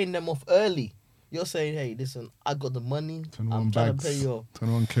you're paying them off early. You're saying, hey, listen, I got the money. 21 I'm trying to bags, pay your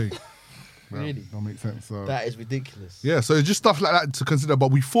 21k. Really? That makes sense. So That is ridiculous. yeah, so it's just stuff like that to consider.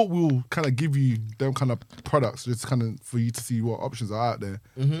 But we thought we'll kind of give you them kind of products, just kind of for you to see what options are out there.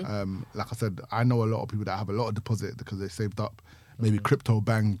 Like I said, I know a lot of people that have a lot of deposit because they saved up, maybe crypto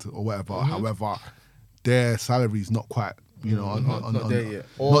banged or whatever. However, their salary's not quite, you know, Not there yet.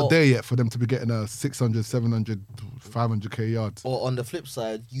 not there yet for them to be getting a 600, 700, 500k yards. Or on the flip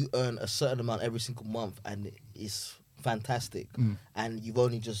side, you earn a certain amount every single month, and it's fantastic. And you've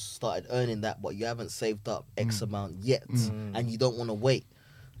only just started earning that, but you haven't saved up X amount yet, and you don't want to wait.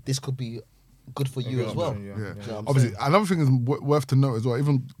 This could be good for you as well. Yeah. Do you know what I'm Obviously, saying? another thing is worth to note as well.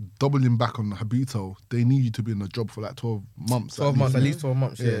 Even doubling back on Habito, they need you to be in a job for like 12 months. 12 months, at least 12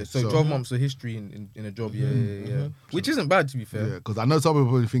 months, Yeah, yeah. So so- 12 months of history in a job, yeah. Which isn't bad, to be fair. Yeah, because I know some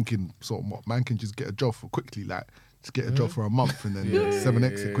people are thinking, sort of, what, man can just get a job for quickly, like just get a job for a month and then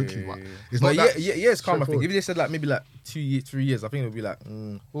 7x it quickly. But it's But not that. it's calm, I think. straightforward. If they said like maybe like 2 years, 3 years, I think it would be like,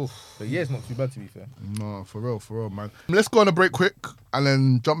 but yeah, it's not too bad, to be fair. No, for real, man. Let's go on a break quick and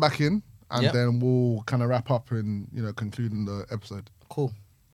then jump back in, and Yep. then we'll kind of wrap up and conclude in the episode. Cool.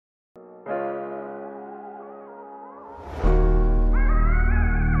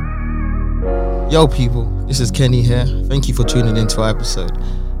 Yo, people, this is Kenny here. Thank you for tuning into our episode.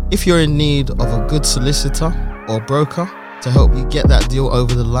 If you're in need of a good solicitor or broker to help you get that deal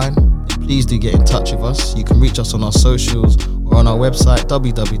over the line, then please do get in touch with us. You can reach us on our socials or on our website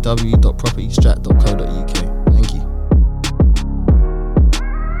www.propertystrat.co.uk. Thank you.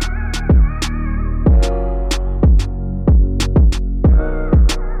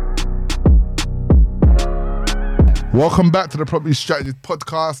 Welcome back to the Property Strategy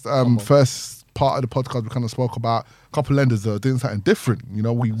Podcast. First part of the podcast, we kind of spoke about a couple lenders that are doing something different. You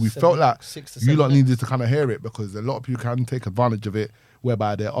know, we felt like 6 to you 7 lot lenders. needed to kind of hear it because a lot of people can take advantage of it,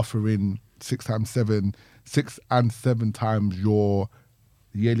 whereby they're offering 6 and 7 times your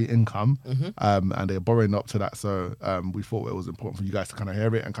yearly income, and they're borrowing up to that. So we thought it was important for you guys to kind of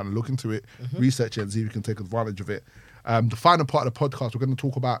hear it and kind of look into it, research it, and see if you can take advantage of it. The final part of the podcast, we're going to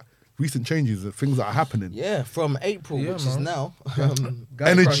talk about recent changes and things that are happening. Yeah, from April, Yeah, which is man. now,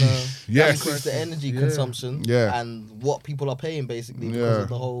 Energy, yes. increase the energy Yeah. consumption Yeah. and what people are paying basically because Yeah. of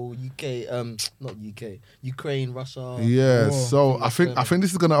the whole Ukraine, Russia. Yeah, War. so Things I think like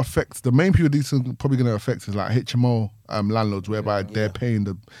this is gonna affect the main people. This is probably gonna affect is like HMO landlords, whereby they're paying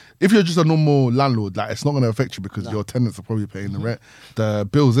the. If you're just a normal landlord, like it's not gonna affect you because your tenants are probably paying the rent, the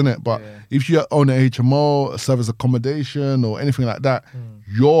bills in it. But if you own an HMO, a service accommodation, or anything like that,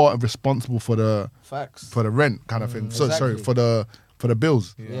 you're responsible for the Facts. rent kind of thing. So sorry exactly. for the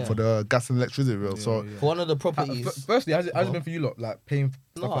bills, Yeah. for the gas and electricity bill. So For one of the properties, Firstly, how's it been for you lot? Like paying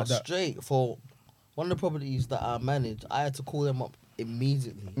stuff no, like that? straight for one of the properties that I manage, I had to call them up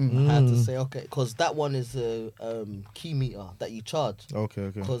immediately. I had to say, okay, because that one is a key meter that you charge. Okay.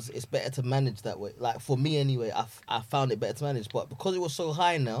 Because it's better to manage that way. Like for me anyway, I found it better to manage. But because it was so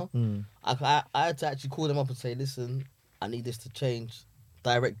high now, I had to actually call them up and say, listen, I need this to change,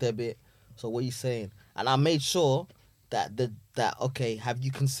 direct debit. So what are you saying? And I made sure that okay, have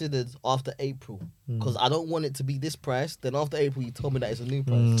you considered after April? Because I don't want it to be this price. Then after April, you told me that it's a new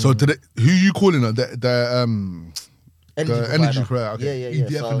price. so who you calling on? The energy provider. Okay. Yeah.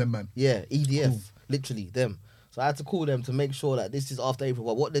 EDF So, and them, man. Yeah, EDF, literally them. So I had to call them to make sure that this is after April.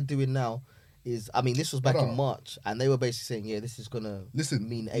 But what they're doing now is, I mean, this was back in March, and they were basically saying, yeah, this is gonna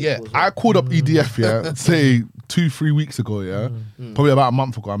mean April. Yeah, as well. I called up EDF, yeah, say 2-3 weeks ago, yeah, probably about a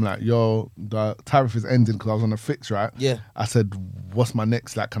month ago. I'm like, yo, the tariff is ending because I was on a fix, right? Yeah. I said, what's my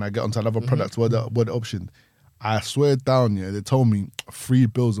next? Like, can I get onto another product? What the option? I swear down, yeah, they told me 3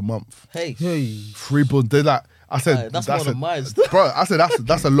 bills a month. Hey, 3 bills. They're like, I said, that's more than mine. Bro, I said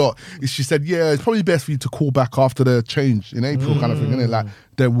that's a lot. She said, yeah, it's probably best for you to call back after the change in April, kind of thing, innit? Like,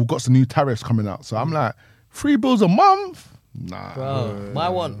 then we've got some new tariffs coming out. So I'm like, 3 bills a month? Nah. Bro, my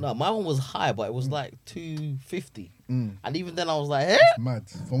one was high, but it was like 250, and even then I was like, Mad.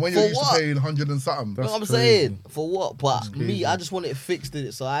 From when For you used what? to pay 100 and something. you know what I'm saying? For what? But me, I just wanted it fixed in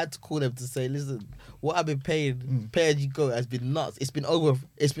it, so I had to call them to say, listen, what I've been paying, pay as you go, has been nuts. It's been over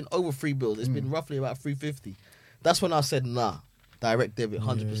 3 bills. It's been roughly about 350. That's when I said, nah, direct debit,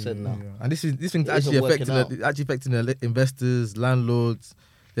 100% now. And this thing's It actually isn't working affecting the investors, landlords.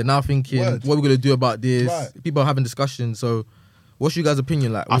 They're now thinking, Word. what are we gonna do about this? Right. People are having discussions. So, what's your guys'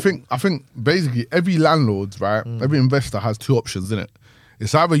 opinion like? I think basically every landlord, right, every investor has 2 options, innit?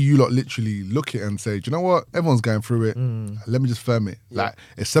 It's either you lot literally look at it and say, do you know what? Everyone's going through it. Let me just firm it. Like,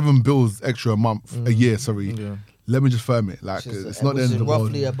 it's 7 bills extra a year, sorry. Yeah. Let me just firm it. Like, it's not the end of the world.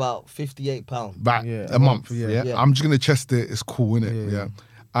 roughly about £58. Back Yeah, a month. yeah. Yeah. I'm just going to chest it. It's cool, innit? Yeah.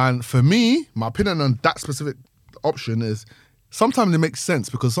 And for me, my opinion on that specific option is sometimes it makes sense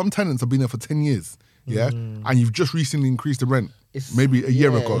because some tenants have been there for 10 years, and you've just recently increased the rent. It's- Maybe a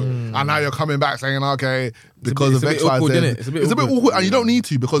year yeah. ago, and now you're coming back saying, okay, because it's a of bit X, Y, awkward, Z. innit? It's a bit awkward. awkward, and you don't need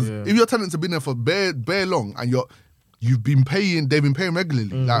to because Yeah. if your tenants have been there for bare long, and they've been paying regularly.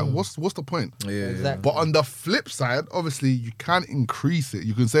 Like, what's the point? Yeah, Exactly. But on the flip side, obviously, you can increase it.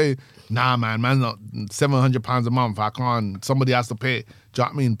 You can say, nah, man's not £700 a month. I can't. Somebody has to pay it. Do you know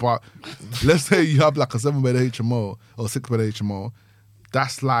what I mean? But let's say you have like a 7-bed HMO or 6-bed HMO.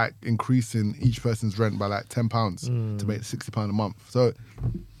 That's like increasing each person's rent by like £10 to make it £60 a month. So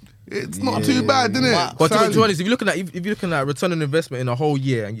it's not too bad, isn't it? Wow. But to Sadly. be honest, if you're looking at return on investment in a whole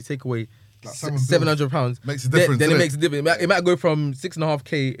year and you take away Like £700, Makes a difference, then it innit? makes a difference. It might go from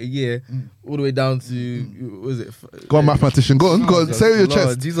 6.5k a year all the way down to what is it? Go on, mathematician. Go on. Jesus Say it with your Lord,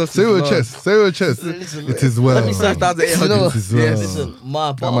 chest. Jesus Say it with your Lord. chest. Say it with your chest. Listen, It is well. let me say- 5,800. It is well. Yes. Listen,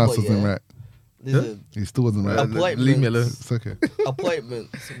 my That maths barber, wasn't yeah. right. Listen, He still wasn't right. Appointments. Leave me alone. It's okay.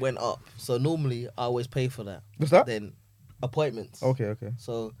 appointments went up. So normally I always pay for that. What's that? Then appointments. Okay.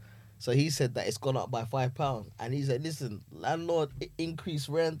 So he said that it's gone up by £5, and he said, "Listen, landlord increase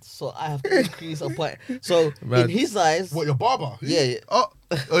rent, so I have to increase appointment." So Man. in his eyes, What, your barber? Yeah. Oh,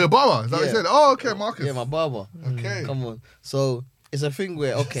 your barber? Is that what you Yeah. said? Oh, okay, Marcus. yeah, my barber. Okay. Come on. So it's a thing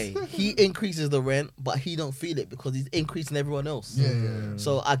where he increases the rent, but he don't feel it because he's increasing everyone else. Yeah.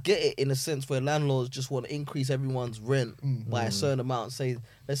 So I get it in a sense where landlords just want to increase everyone's rent by a certain amount. Say,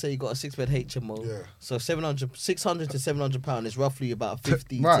 let's say you got a 6-bed HMO. Yeah. So 600 to £700 is roughly about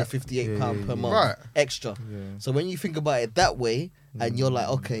 50 Right. to £58 per month Right. extra. So when you think about it that way, and you're like,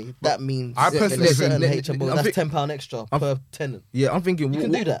 okay, that means I in personally a certain think- HMO, I'm that's thi- £10 extra per tenant. Yeah, I'm thinking You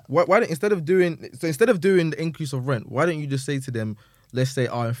can do that. Why don't instead of doing the increase of rent, why don't you just say to them, let's say,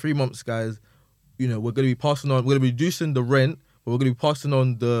 in 3 months, guys, we're going to be reducing the rent, but we're going to be passing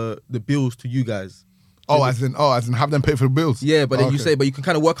on the bills to you guys. As in have them pay for the bills. Yeah, but then Okay. you say, but you can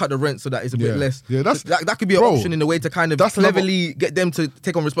kind of work out the rent so that it's a Yeah. bit less. Yeah, that's- that could be an bro, option in a way to kind of that's another- cleverly get them to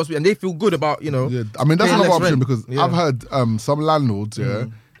take on responsibility, and they feel good about Yeah, I mean that's paying another less option rent. because Yeah. I've heard some landlords,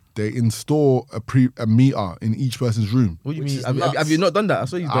 they install a meter in each person's room. What do you Which mean? is Have nuts. you not done that? I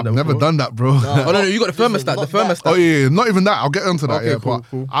saw you done I've that. never before. done that, bro. Oh no, you got the Listen, thermostat. not The thermostat. Oh yeah, not even that. I'll get onto that. Okay, Yeah, cool, but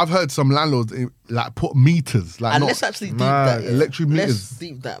cool. I've heard some landlords like put meters, like And not let's actually deep Mad. that. Yeah. Electric Let's meters.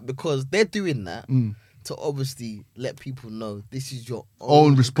 deep that because they're doing that to obviously let people know this is your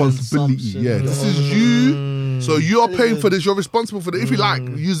own responsibility. consumption. Yeah, this is you. So you're paying for this. You're responsible for it. If you like,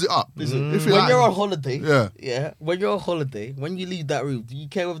 use it up. If you When like, you're on holiday, Yeah. when you're on holiday, when you leave that room, do you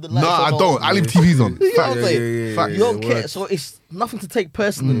care if the lights nah, are I not don't. on? I leave TVs on. You know what Fact. I'm saying? Fact. You don't care, word. so it's nothing to take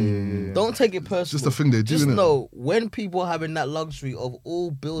personally. Don't take it personally. Just a thing they do, Just innit? know when people are having that luxury of all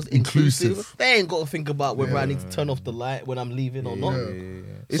bills Inclusive. inclusive, they ain't got to think about whether I need to turn off the light when I'm leaving or not.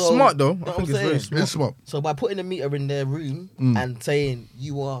 It's So, smart though. you know I what think I'm it's very saying? smart. It's smart. So by putting a meter in their room and saying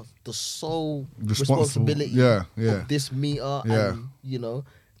you are the sole Responsible. responsibility Yeah, yeah. of this meter, Yeah. and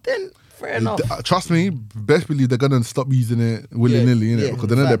then fair enough. Trust me, best believe they're gonna stop using it willy nilly, Yeah, innit? yeah, Because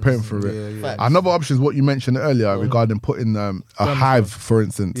they know they're facts. paying for it. Yeah, yeah. Facts. Another option is what you mentioned earlier regarding putting a hive, for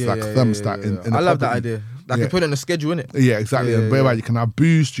instance, like a thermostat in I a love that property. idea. Like Yeah. you put it on a schedule, innit? Yeah, exactly. Yeah, and yeah, whereby yeah. you can have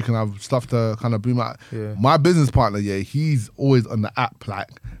boost, you can have stuff to kind of boom out. Yeah. My business partner, he's always on the app. Like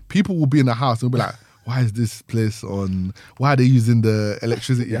people will be in the house and will be like, why is this place on? Why are they using the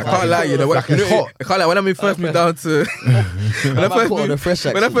electricity? I can't lie, Like it's hot. I can't lie. When I first moved down to when I might put on a fresh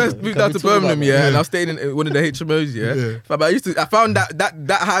when I accent, first though. moved Can down we to talk about Birmingham, that? and I was staying in one of the HMOs, Yeah. But I found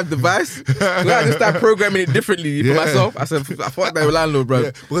that Hive device. So I just started programming it differently for Yeah. myself. I said, I fuck that landlord, bro.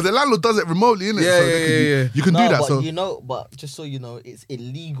 Yeah, because the landlord does it remotely, innit? Yeah, so yeah, yeah. You can No, do that. but So but just so you know, it's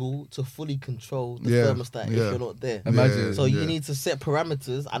illegal to fully control the Yeah, thermostat if yeah. you're not there. Imagine. So Yeah. you need to set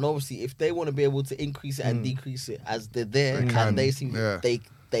parameters, and obviously, if they want to be able to increase it and decrease it as they're there, They can, and they seem yeah.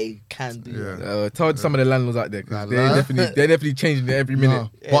 they can do Yeah. that. Tell some of the landlords out there, 'cause Nah, they're definitely changing it every minute.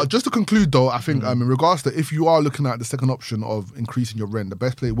 No. But just to conclude, though, I think in regards to if you are looking at the second option of increasing your rent, the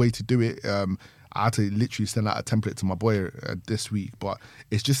best way to do it, I had to literally send out a template to my boy this week, but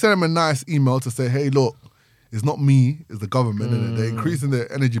it's just send him a nice email to say, hey, look, it's not me, it's the government, innit? They're increasing the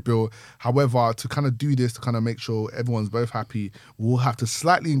energy bill. However, to kind of do this, to kind of make sure everyone's both happy, we'll have to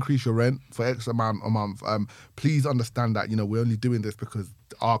slightly increase your rent for X amount a month. Please understand that, we're only doing this because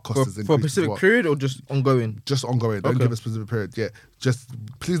our cost is increased. For a as specific well. period or just ongoing? Just ongoing. Don't Okay. give a specific period. Yeah. Just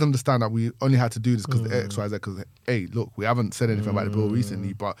please understand that we only had to do this because the X, Y, Z. Because hey, look, we haven't said anything about the bill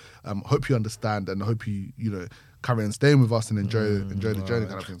recently, but hope you understand and hope you carry on staying with us and enjoy the journey kind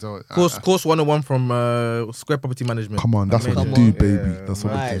of thing. So, Course 101 from Square Property Management. come on, that's what Come we do, on. baby. Yeah, That's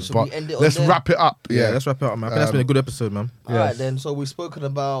what right, we do. so But we end it on let's there? wrap it up. Yeah, Yeah, let's wrap it up, man. I think that's been a good episode, man. All right, Yes. then. So we've spoken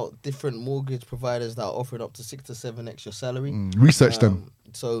about different mortgage providers that are offering up to 6 to 7 extra salary. Research them.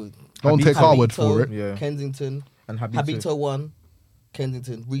 So Don't take our word for it. Yeah. Kensington, And Habito. Habito 1,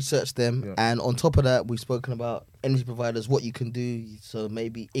 Kensington, research them. Yeah. And on top of that, we've spoken about energy providers, what you can do. So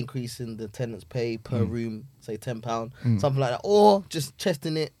maybe increasing the tenant's pay per room, say £10, something like that. Or just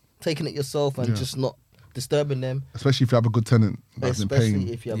testing it, taking it yourself and just not disturbing them. Especially if you have a good tenant that's been Especially paying.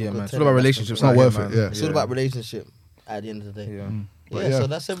 if you have Yeah, a good man. It's tenant all about that's relationships. It's not right worth here, it, man. yeah. It's all about relationship at the end of the day. Yeah. Yeah, yeah. so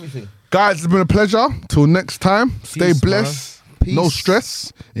that's everything. Guys, it's been a pleasure. Till next time, stay Peace, blessed. man. No Peace.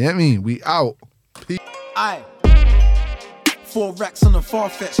 stress. You get me? We out. Aye. 4 racks on a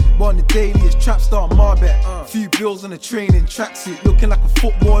far-fetched. But on the daily is trap star Marbet. Few bills on a training tracksuit. Looking like a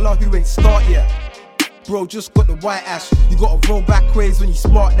footballer who ain't start yet. Bro, just got the white ash. You gotta roll backwards when you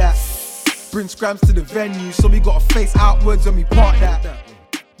spark that. Bring scrams to the venue, so we gotta face outwards when we park that.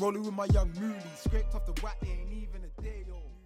 Rolling with my young Moody. Scraped off the whack, they ain't